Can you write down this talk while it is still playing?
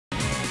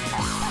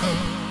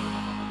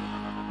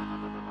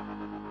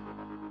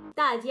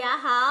大家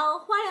好，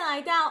欢迎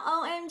来到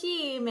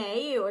OMG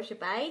美语，我是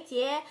白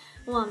洁。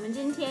我们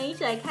今天一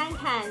起来看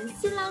看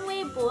新浪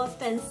微博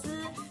粉丝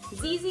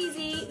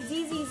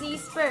ZZZ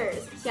Spurs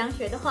想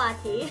学的话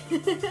题，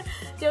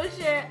就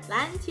是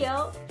篮球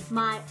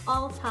My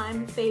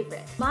all-time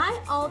favorite，My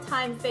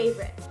all-time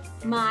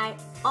favorite，My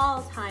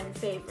all-time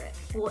favorite，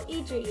 我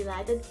一直以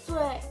来的最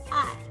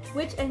爱。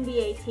Which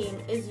NBA team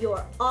is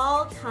your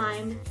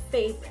all-time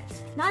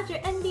favorite？ 哪支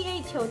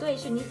NBA 球队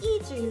是你一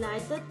直以来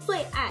的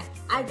最爱？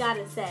 I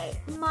gotta say,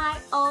 my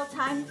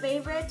all-time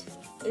favorite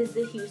is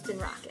the Houston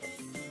Rockets.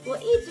 我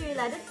一直以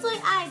来的最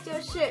爱就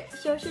是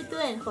休斯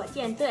顿火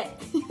箭队。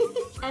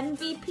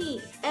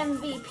MVP,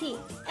 MVP,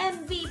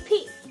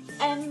 MVP,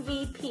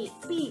 MVP,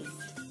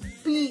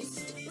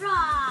 Beast,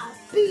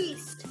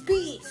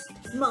 Beast,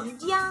 猛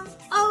将。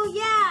Oh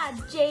yeah,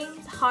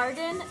 James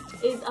Harden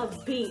is a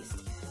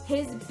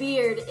beast.His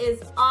beard is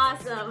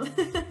awesome.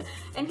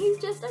 And he's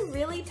just a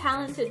really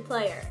talented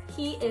player.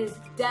 He is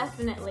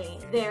definitely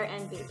their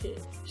MVP.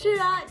 是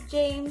啊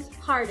James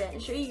Harden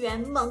是一员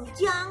猛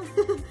将，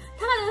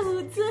他的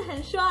胡子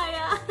很帅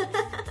啊。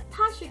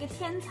他是个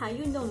天才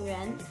运动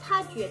员，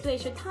他绝对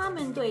是他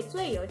们队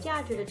最有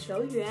价值的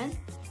球员。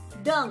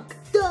Dunk,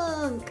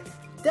 dunk,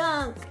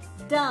 dunk,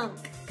 dunk.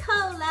扣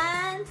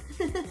篮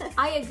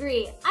I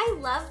agree. I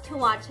love to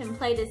watch him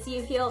play to see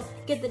if he'll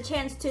get the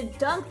chance to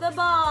dunk the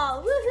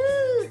ball.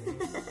 Woohoo!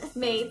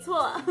 没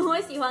错，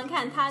我喜欢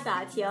看他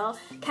打球，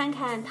看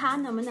看他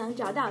能不能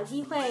找到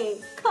机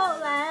会扣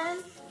篮。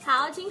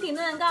好，请评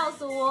论告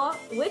诉我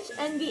Which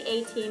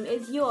NBA team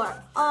is your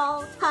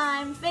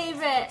all-time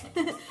favorite?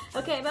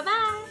 Okay,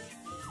 bye-bye!